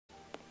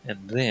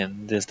And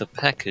then there's the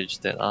package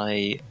that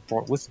I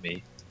brought with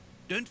me.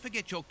 Don't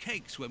forget your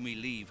cakes when we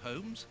leave,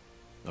 Holmes.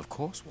 Of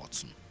course,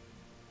 Watson.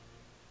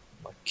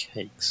 My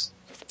cakes.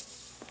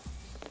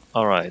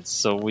 Alright,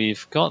 so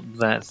we've got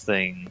that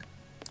thing.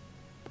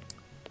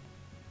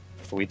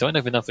 But we don't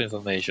have enough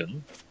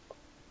information.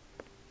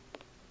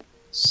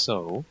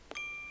 So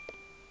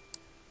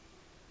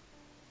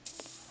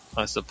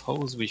I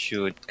suppose we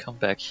should come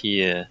back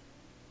here.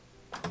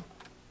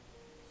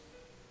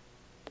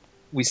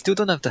 We still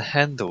don't have the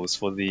handles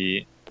for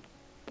the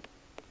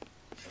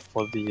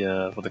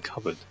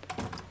cupboard.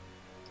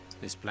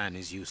 This plan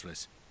is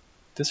useless.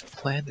 This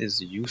plan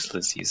is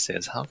useless, he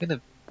says. How can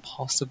it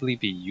possibly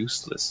be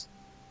useless?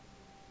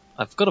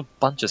 I've got a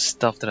bunch of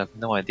stuff that I have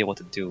no idea what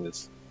to do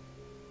with.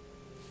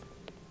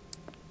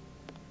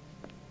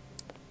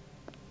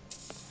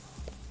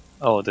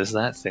 Oh, there's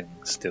that thing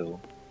still.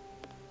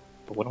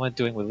 But what am I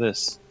doing with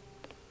this?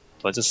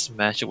 Do I just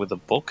smash it with a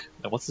book?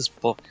 And what's this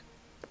book?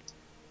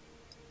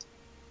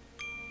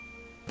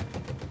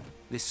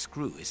 This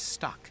screw is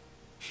stuck.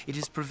 It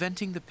is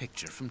preventing the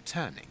picture from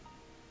turning.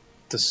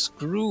 The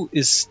screw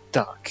is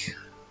stuck.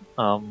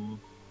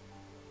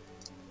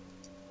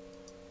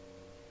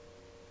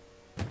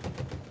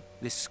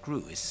 This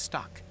screw is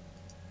stuck.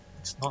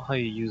 It's not how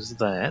you use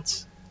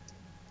that.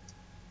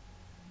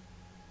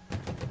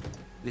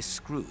 This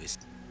screw is...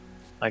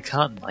 I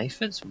can't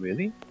knife it?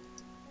 Really?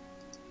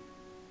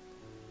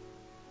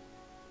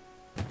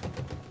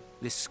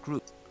 This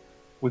screw...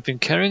 We've been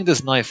carrying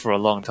this knife for a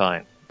long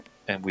time,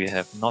 and we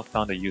have not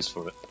found a use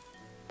for it.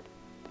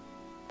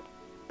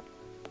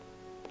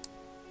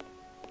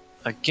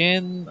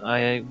 Again,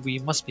 we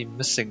must be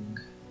missing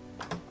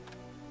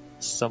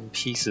some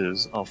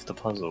pieces of the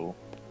puzzle.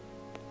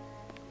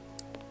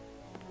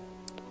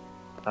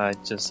 I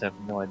just have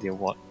no idea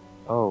what.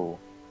 Oh,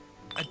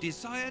 A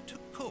desire to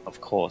cook.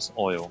 of course,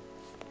 oil.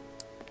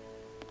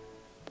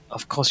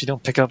 Of course you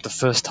don't pick it up the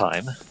first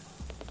time.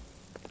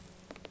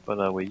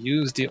 But we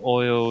use the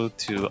oil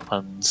to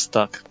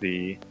unstuck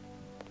the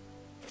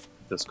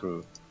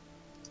screw.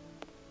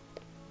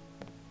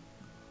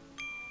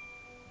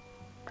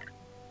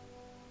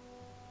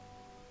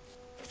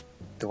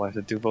 Do I have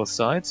to do both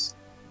sides?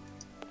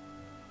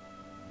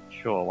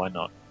 Sure, why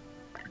not?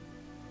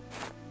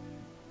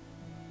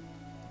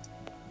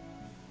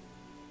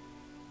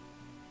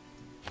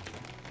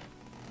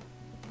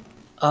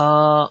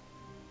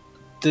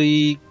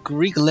 The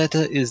Greek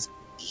letter is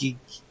wait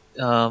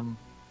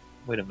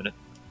a minute.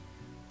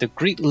 The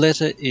Greek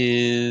letter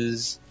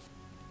is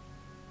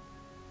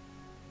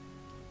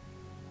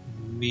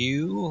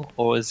mu,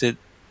 or is it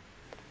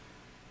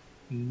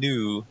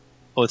nu?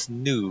 Oh, it's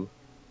nu.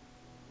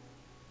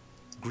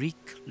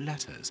 Greek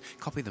letters.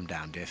 Copy them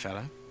down, dear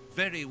fellow.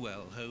 Very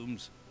well,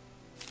 Holmes.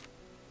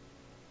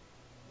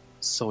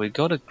 So we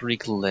got a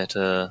Greek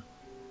letter.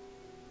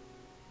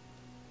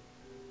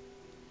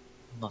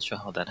 Not sure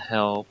how that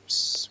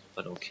helps,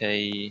 but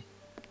okay.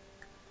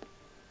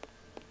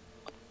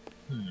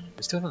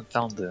 We still haven't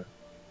found the...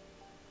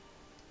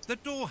 The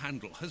door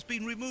handle has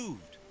been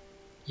removed.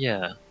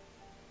 Yeah.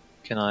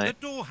 Can I The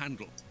door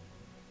handle.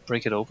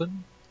 break it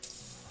open?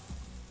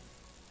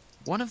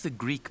 One of the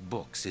Greek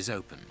books is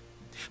open.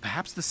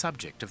 Perhaps the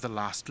subject of the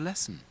last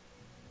lesson.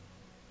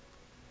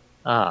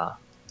 Ah,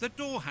 The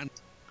door handle.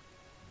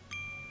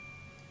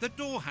 The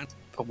door handle.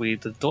 but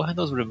the door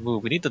handle's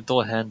removed. We need the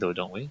door handle,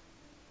 don't we?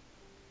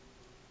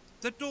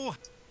 The door.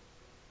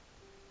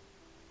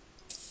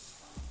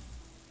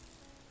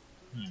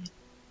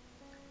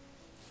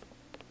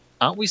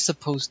 Aren't we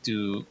supposed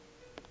to...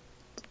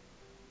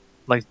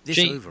 Like, This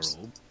James...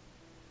 overall...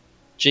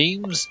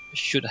 James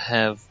should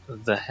have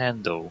the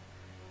handle.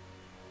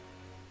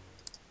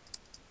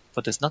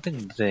 But there's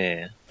nothing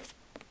there.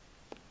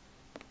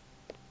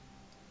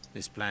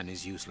 This plan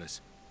is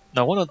useless.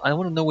 Now I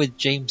wanna know where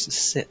James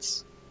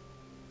sits.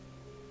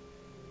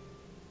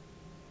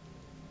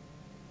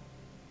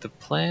 The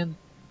plan...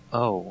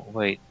 Oh,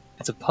 wait.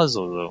 It's a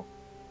puzzle, though.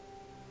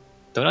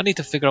 Don't I need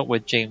to figure out where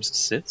James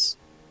sits?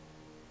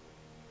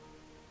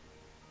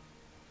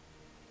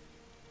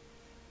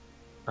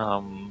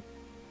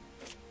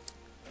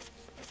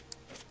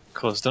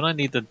 Cause don't I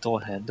need the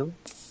door handle?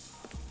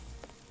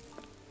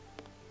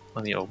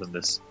 Let me open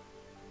this.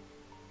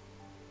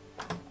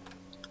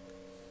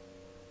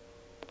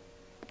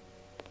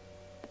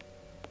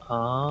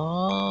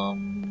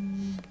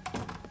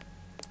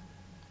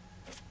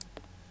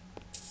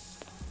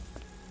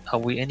 Are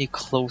we any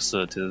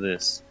closer to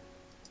this?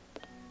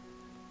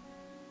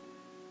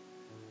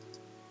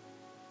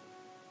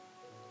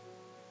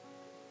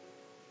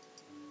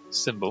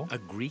 Symbol, A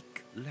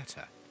Greek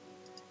letter.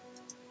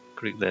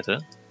 Greek letter.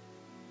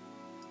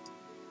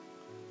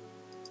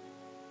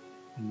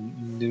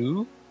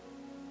 Nu?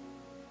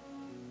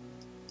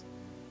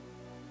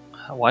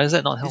 Why does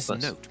that not help This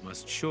us? note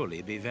must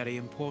surely be very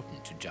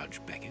important to Judge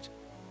Beckett.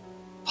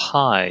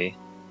 Pi.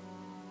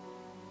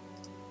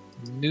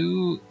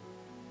 Nu.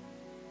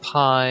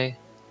 Pi.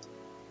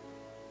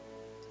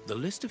 The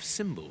list of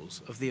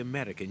symbols of the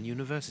American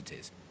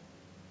universities.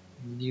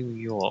 New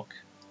York.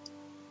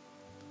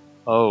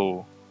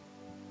 Oh.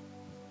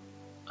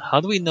 How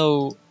do we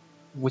know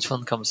which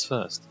one comes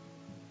first?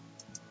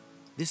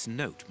 This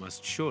note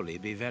must surely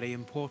be very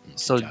important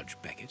So- to Judge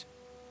Beckett.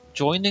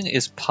 Joining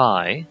is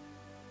pi.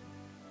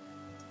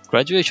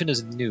 Graduation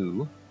is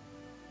new.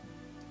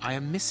 I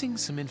am missing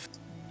some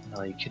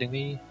Are you kidding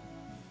me?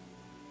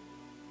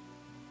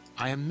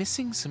 I am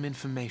missing some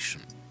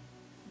information.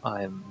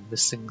 I am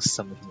missing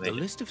some The information.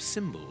 list of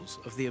symbols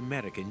of the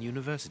American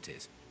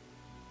universities.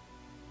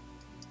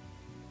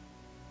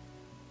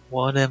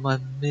 What am I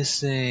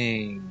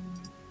missing?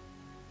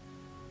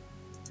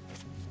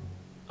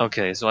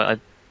 Okay, so I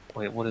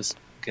wait. What is?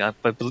 Okay,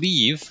 I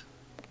believe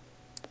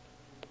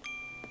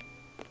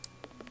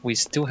we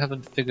still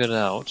haven't figured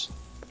out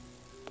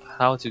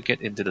how to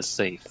get into the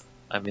safe.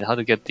 I mean, how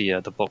to get the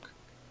book.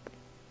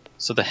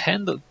 So the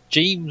handle,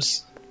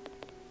 James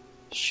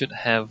should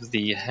have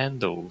the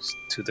handles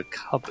to the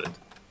cupboard.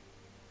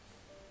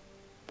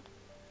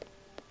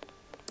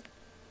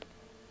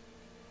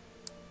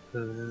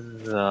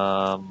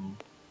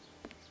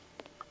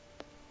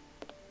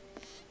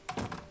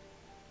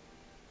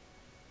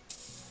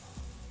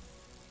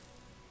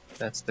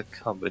 That's the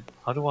cupboard.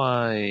 How do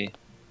I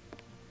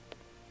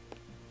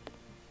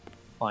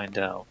find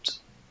out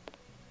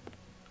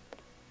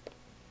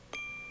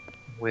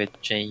where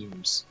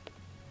James?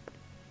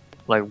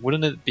 Like,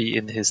 wouldn't it be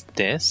in his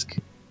desk?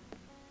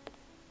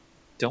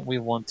 Don't we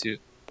want to?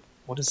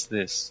 What is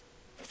this?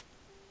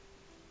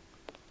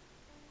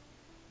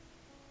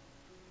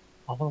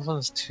 Oh, 1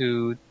 plus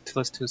 2, 2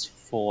 plus 2 is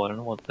 4. I don't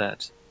know what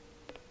that.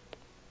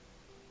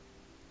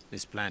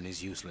 This plan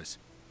is useless.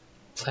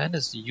 Plan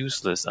is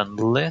useless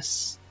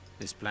unless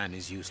This plan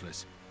is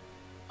useless.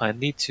 I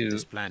need to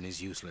This plan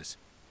is useless.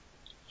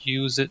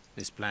 use it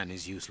This plan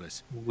is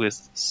useless.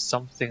 with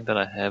something that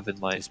I have in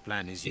my This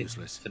plan is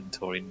useless.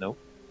 inventory. Nope.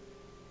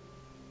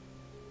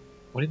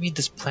 What do you mean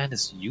this plan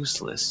is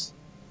useless?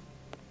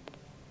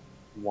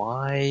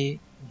 Why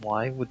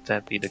would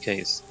that be the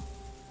case?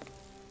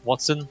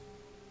 Watson?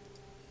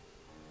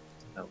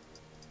 No.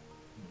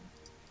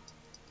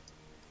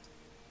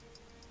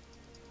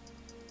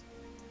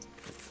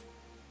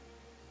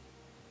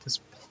 This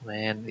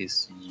plan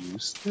is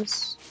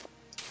useless?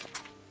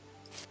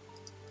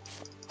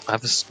 I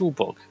have a school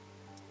book.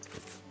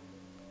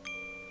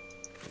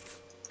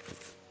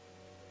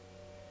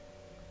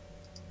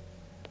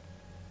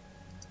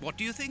 What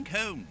do you think,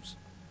 Holmes?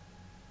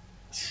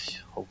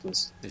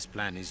 Hopeless. This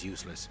plan is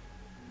useless.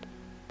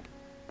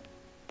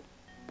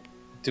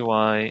 Do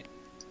I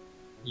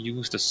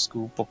use the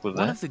school book with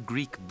One that? of the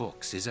Greek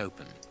books is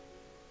open.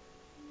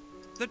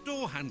 The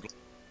door handle.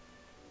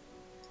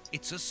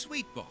 It's a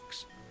sweet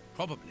box,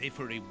 probably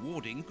for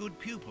rewarding good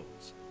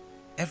pupils.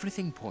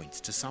 Everything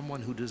points to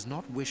someone who does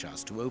not wish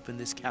us to open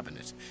this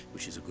cabinet,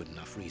 which is a good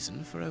enough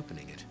reason for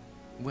opening it.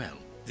 Well,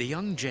 the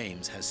young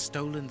James has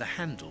stolen the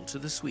handle to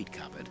the sweet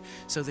cupboard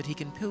so that he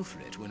can pilfer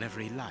it whenever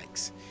he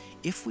likes.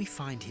 If we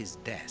find his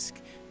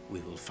desk,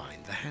 we will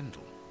find the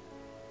handle.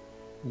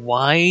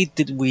 Why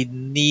did we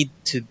need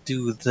to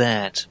do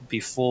that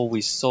before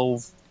we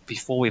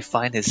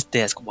find his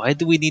desk? Why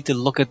do we need to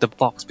look at the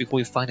box before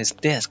we find his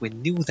desk? We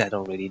knew that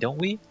already, don't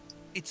we?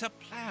 It's a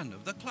plan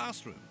of the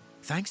classroom.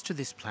 Thanks to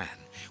this plan,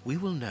 we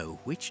will know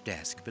which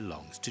desk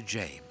belongs to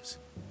James.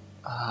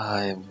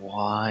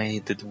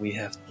 Why did we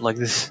have like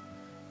this?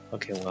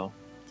 Okay, well.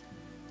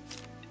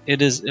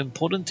 It is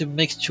important to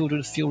make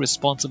children feel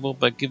responsible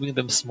by giving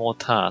them small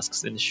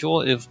tasks.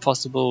 Ensure, if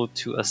possible,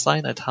 to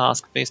assign a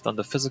task based on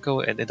the physical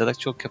and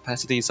intellectual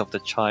capacities of the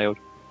child.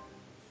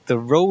 The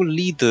role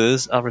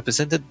leaders are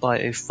represented by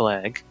a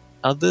flag.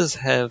 Others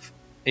have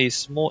a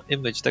small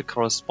image that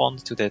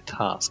corresponds to their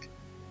task.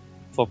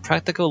 For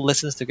practical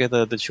lessons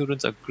together, the children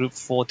are grouped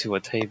 4 to a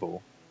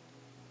table.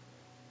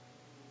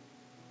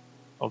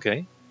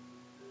 Okay.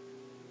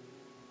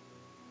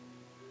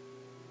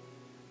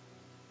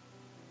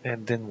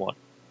 And then what?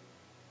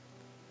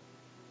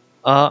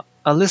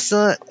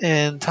 Alyssa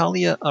and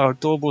Talia are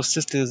adorable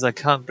sisters. I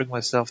can't bring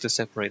myself to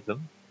separate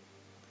them.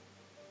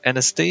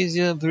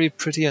 Anastasia, very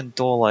pretty and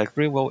doll-like,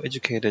 very well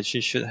educated.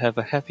 She should have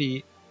a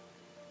happy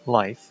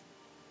life.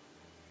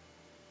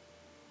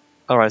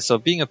 Alright, so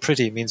being a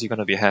pretty means you're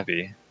gonna be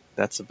happy.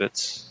 That's a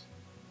bit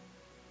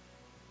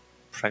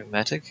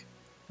pragmatic.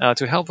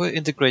 To help her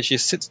integrate, she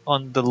sits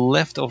on the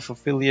left of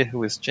Ophelia,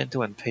 who is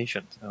gentle and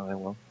patient. Alright,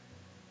 well.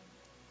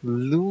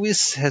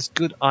 Lewis has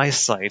good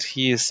eyesight.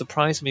 He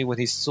surprised me when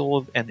he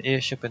saw an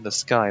airship in the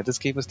sky. This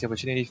gave us the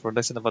opportunity for a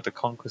lesson about the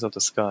conquest of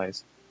the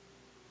skies.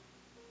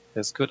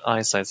 There's good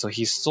eyesight, so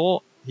he saw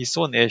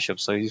an airship,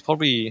 so he's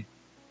probably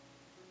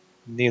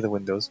near the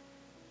windows.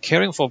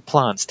 Caring for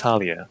plants,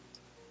 Talia.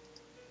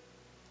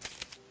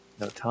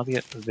 No,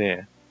 Talia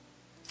there.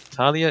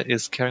 Talia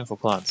is caring for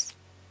plants.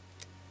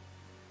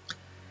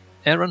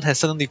 Aaron has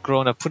suddenly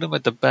grown. I put him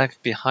at the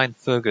back behind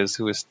Fergus,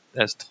 who is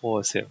as tall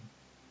as him.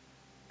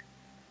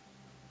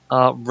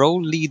 Row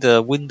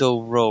leader,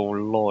 window row,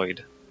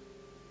 Lloyd.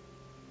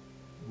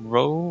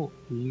 Row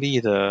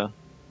leader,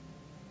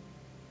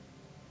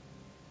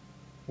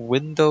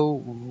 window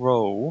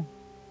row,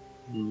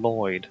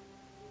 Lloyd.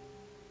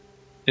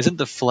 Isn't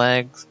the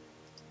flag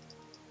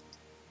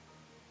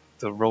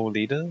the row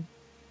leader?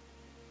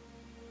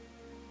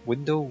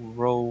 Window,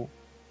 row...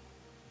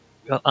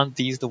 Aren't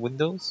these the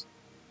windows?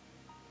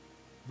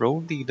 Row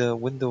leader,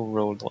 window,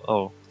 row...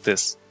 Oh,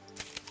 this.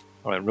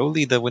 Alright, row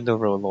leader, window,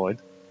 row, Lloyd.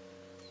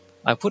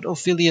 I put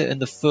Ophelia in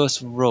the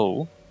first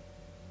row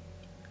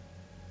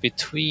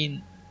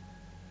between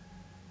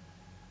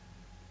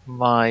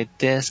my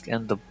desk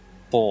and the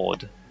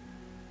board.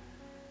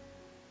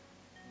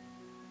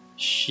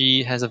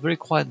 She has a very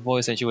quiet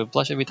voice and she will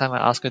blush every time I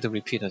ask her to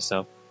repeat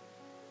herself.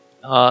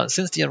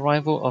 Since the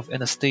arrival of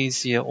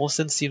Anastasia,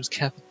 Orson seems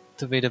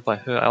captivated by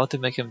her. I ought to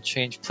make him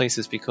change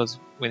places because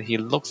when he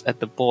looks at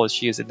the board,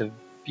 she is in the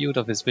field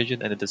of his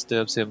vision and it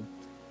disturbs him.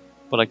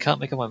 But I can't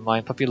make up my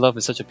mind. Puppy love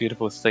is such a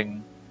beautiful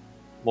thing.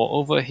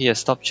 Moreover, he has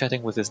stopped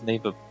chatting with his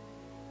neighbor,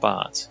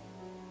 Bart.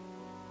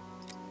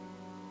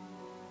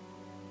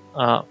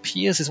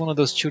 Pierce is one of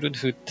those children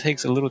who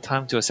takes a little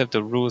time to accept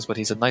the rules, but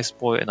he's a nice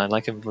boy and I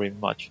like him very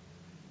much.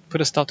 Put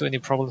a stop to any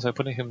problems by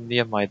putting him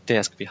near my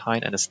desk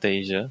behind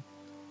Anastasia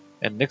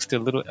and next to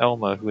little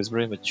Elmer, who is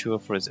very mature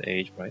for his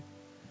age, right?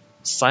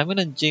 Simon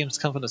and James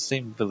come from the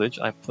same village.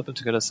 I put them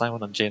together.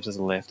 Simon on James's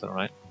left,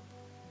 alright?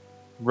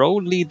 Row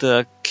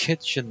leader,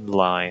 kitchen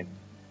line.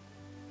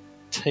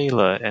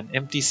 Taylor, an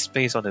empty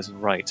space on his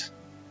right.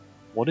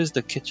 What is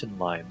the kitchen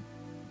line?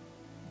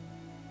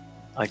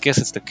 I guess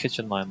it's the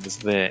kitchen line that's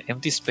there.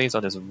 Empty space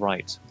on his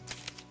right.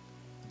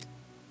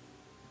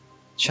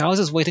 Charles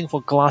is waiting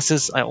for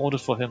glasses I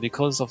ordered for him.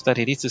 Because of that,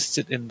 he needs to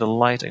sit in the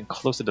light and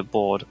close to the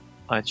board.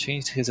 I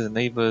changed his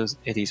neighbor's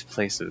Eddie's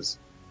places.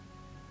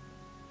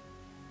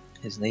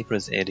 His neighbor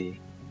is Eddie.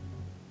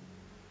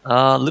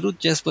 Little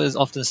Jasper is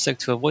often sick.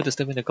 To avoid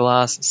disturbing the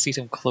glass, seat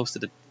him close to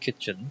the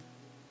kitchen.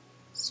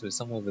 So it's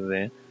somewhere over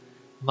there.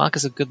 Mark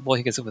is a good boy.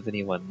 He can sit with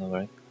anyone,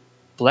 alright?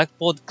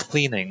 Blackboard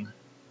cleaning.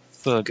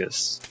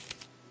 Fergus.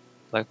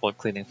 Blackboard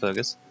cleaning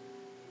Fergus.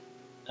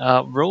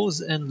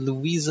 Rose and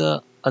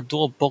Louisa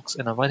adore books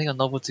and are writing a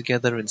novel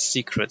together in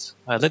secret.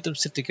 I let them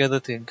sit together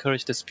to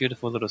encourage this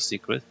beautiful little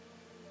secret.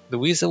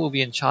 Louisa will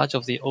be in charge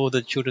of the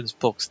older children's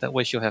books. That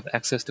way she'll have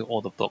access to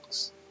all the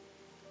books.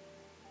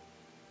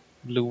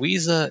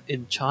 Louisa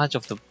in charge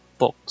of the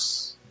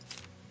books.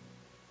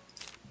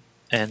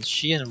 And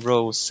she and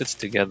Rose sits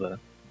together.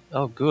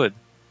 Oh, good.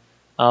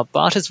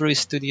 Bart is very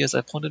studious. I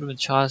appointed him in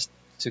charge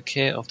to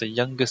care of the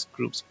youngest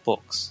group's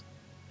books.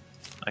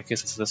 I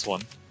guess it's this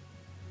one.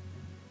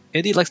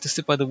 Eddie likes to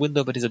sit by the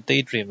window, but he's a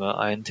daydreamer.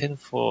 I intend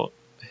for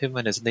him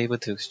and his neighbor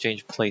to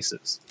exchange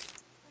places.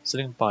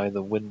 Sitting by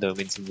the window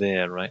means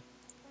there, right?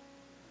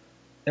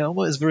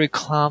 Elmer is very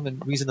calm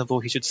and reasonable.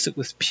 He should sit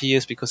with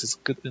Pierce because it's a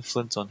good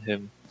influence on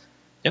him.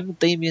 Young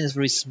Damien is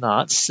very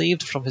smart,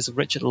 saved from his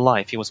wretched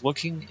life. He was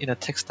working in a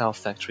textile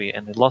factory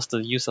and he lost the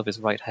use of his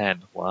right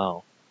hand.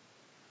 Wow.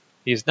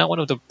 He is now one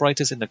of the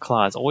brightest in the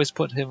class. Always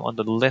put him on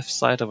the left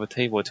side of a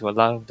table to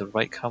allow him to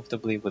write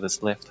comfortably with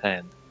his left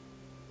hand.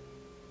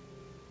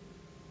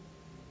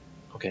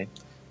 Okay.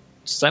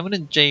 Simon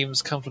and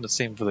James come from the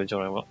same village.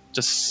 Alright, well,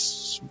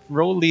 just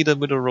row leader,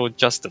 middle row,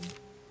 Justin.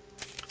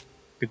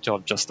 Good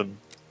job, Justin.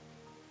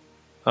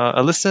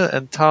 Alyssa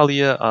and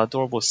Talia are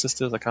adorable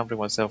sisters. I can't bring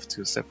myself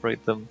to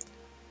separate them.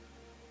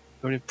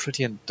 Very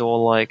pretty and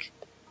doll-like.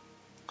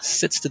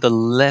 Sits to the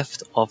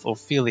left of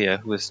Ophelia,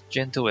 who is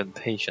gentle and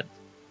patient.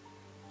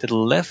 To the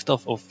left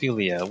of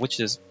Ophelia, which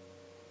is...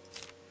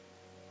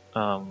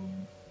 Okay,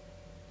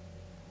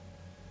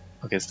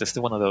 so there's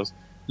still one of those.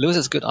 Lewis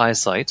has good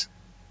eyesight.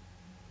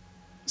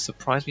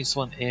 Surprised me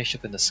saw an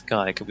airship in the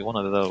sky. Could be one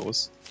of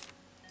those.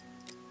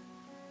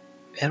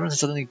 Aaron has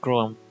suddenly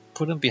grown.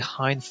 Put him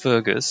behind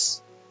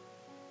Fergus.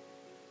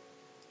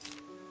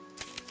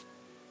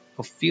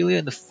 Ophelia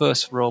in the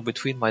first row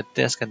between my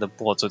desk and the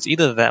board. So it's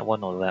either that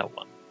one or that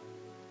one.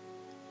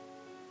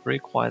 Very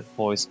quiet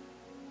voice.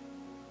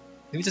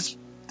 Let me just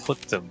put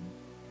them.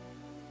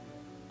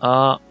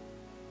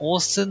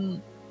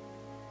 Orson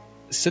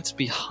sits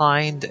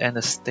behind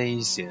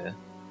Anastasia.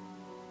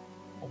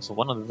 Also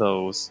one of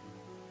those.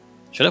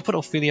 Should I put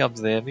Ophelia up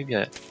there? Maybe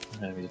let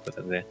me just put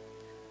that there.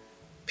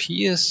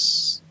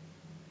 Pierce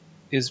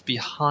is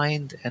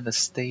behind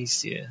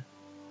Anastasia.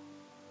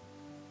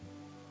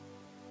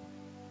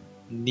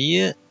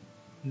 Near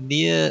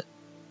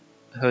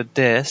her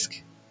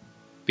desk,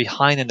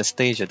 behind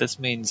Anastasia. This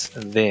means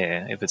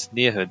there, if it's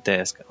near her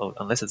desk,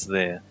 unless it's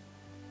there.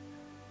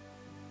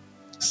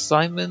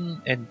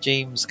 Simon and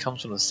James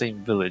comes from the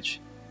same village.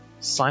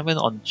 Simon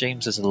on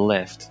James's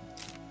left.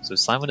 So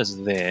Simon is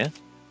there.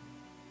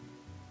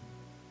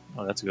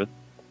 Oh, that's good.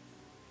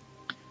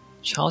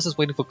 Charles is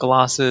waiting for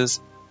glasses.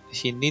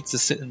 He needs to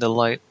sit in the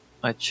light.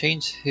 I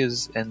changed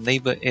his and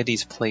neighbor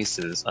Eddie's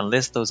places,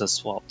 unless those are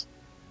swapped.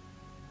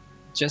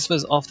 Jasper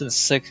is often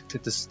sick. To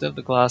disturb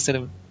the glass, set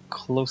him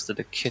close to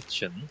the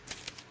kitchen.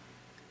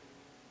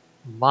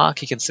 Mark,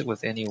 he can sit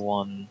with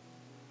anyone.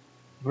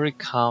 Very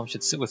calm,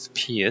 should sit with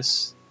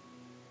Pierce,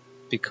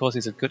 because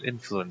he's a good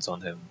influence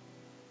on him.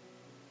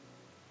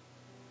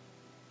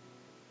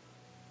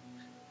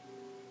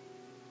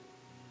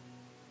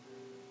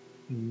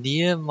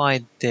 Near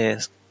my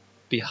desk.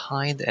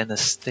 behind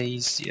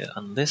Anastasia,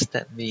 unless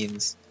that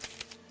means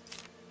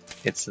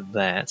it's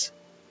that.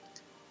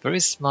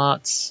 Very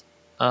smarts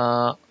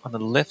on the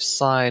left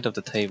side of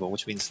the table,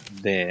 which means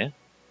there.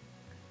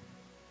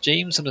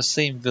 James from the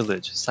same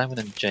village, Simon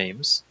and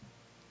James.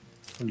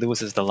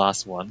 Lewis is the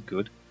last one,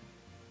 good.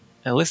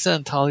 Alyssa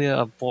and Talia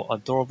are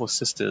adorable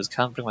sisters,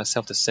 can't bring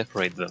myself to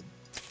separate them.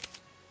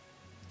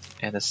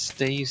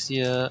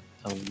 Anastasia,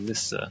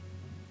 Alyssa.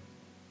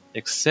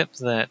 Except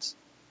that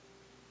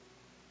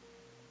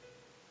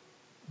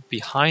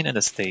behind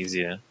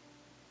Anastasia,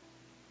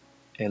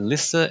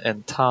 Alyssa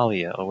and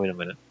Talia. Oh, wait a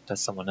minute,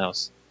 that's someone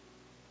else.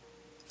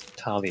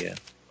 Talia.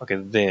 Okay,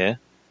 there.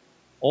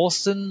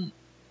 Orson.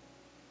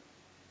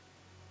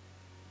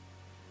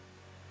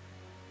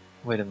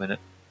 Wait a minute.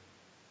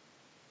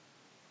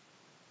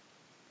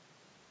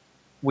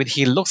 When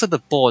he looks at the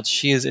board,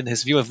 she is in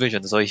his view of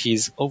vision, so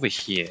he's over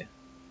here.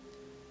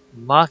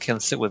 Mark can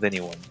sit with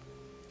anyone.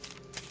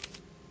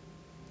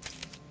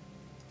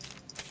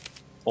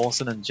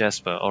 Orson and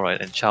Jasper, alright,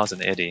 and Charles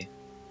and Eddie.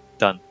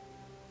 Done.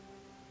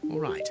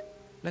 Alright,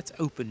 let's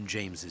open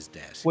James's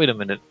desk. Wait a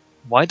minute.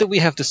 Why do we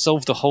have to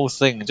solve the whole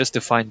thing just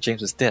to find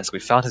James's desk? We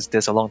found his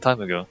desk a long time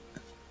ago.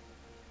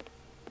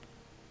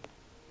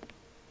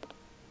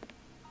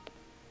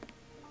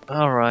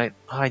 Alright,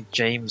 hi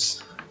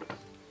James.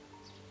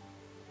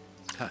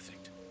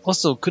 Perfect.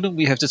 Also, couldn't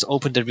we have just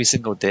opened every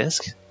single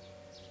desk?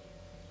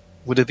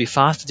 Would it be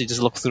faster to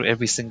just look through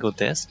every single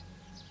desk?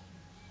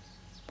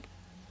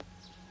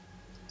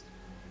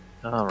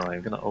 Alright,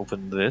 I'm gonna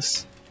open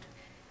this.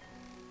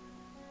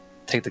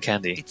 Take the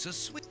candy. It's a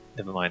sweet.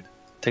 Never mind.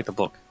 Take the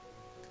book.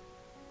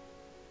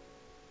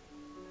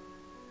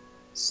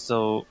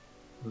 So,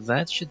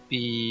 that should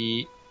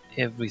be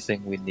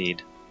everything we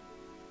need.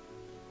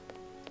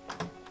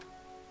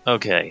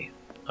 Okay.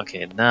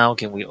 Okay, now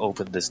can we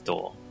open this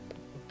door?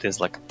 There's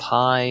like a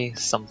pie,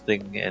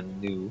 something,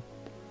 and new.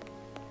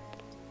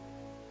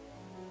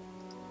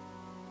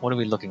 What are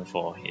we looking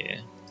for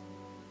here?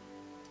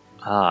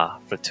 Ah,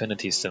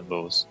 fraternity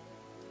symbols.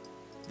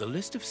 The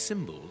list of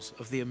symbols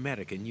of the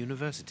American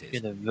universities.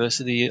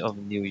 University of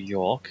New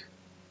York.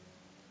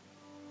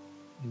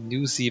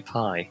 New Z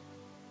Pi.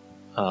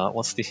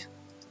 What's the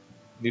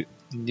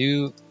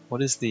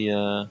what is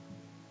the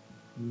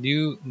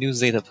new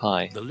Zeta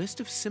Pi? The list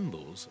of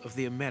symbols of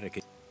the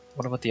American.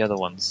 What about the other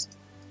ones?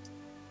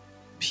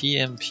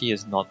 PMP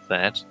is not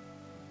that.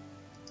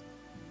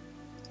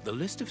 The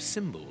list of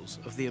symbols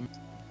of the.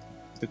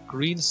 The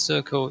green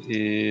circle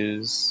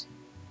is.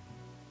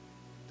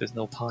 There's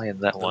no pi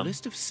in that one. The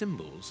list of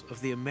symbols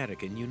of the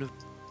American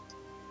university.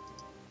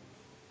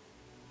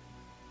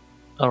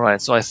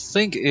 Alright, so I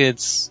think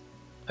it's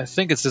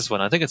this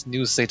one. I think it's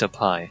New Zeta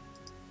Pi.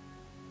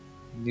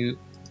 New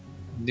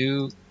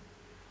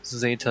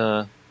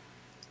Zeta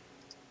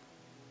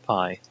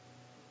Pi.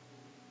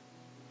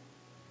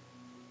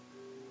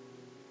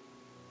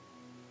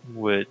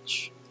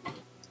 Which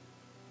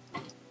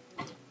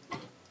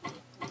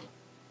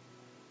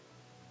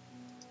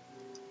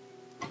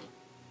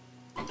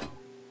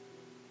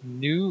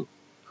new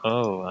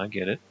oh, I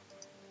get it.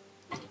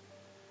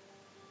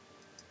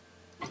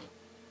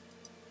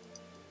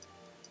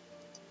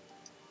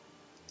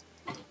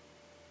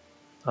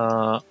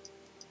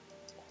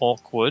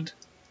 Awkward.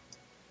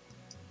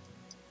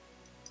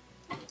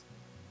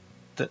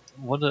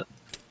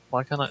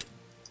 Why can't I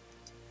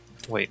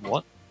wait,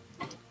 what?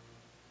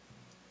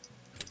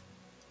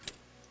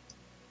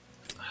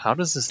 How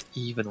does this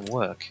even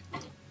work?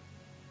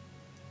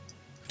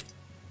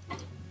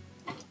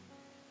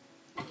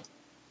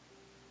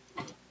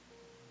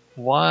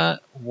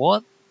 What?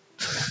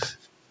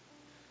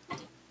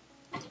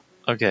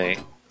 Okay,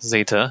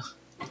 Zeta.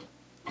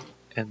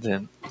 And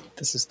then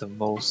this is the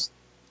most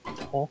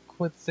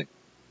awkward thing.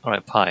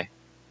 Alright, pi.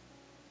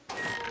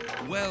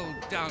 Well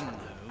done,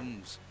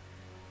 Holmes.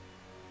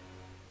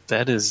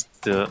 That is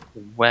the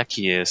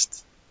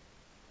wackiest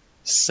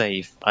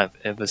save I've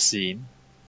ever seen.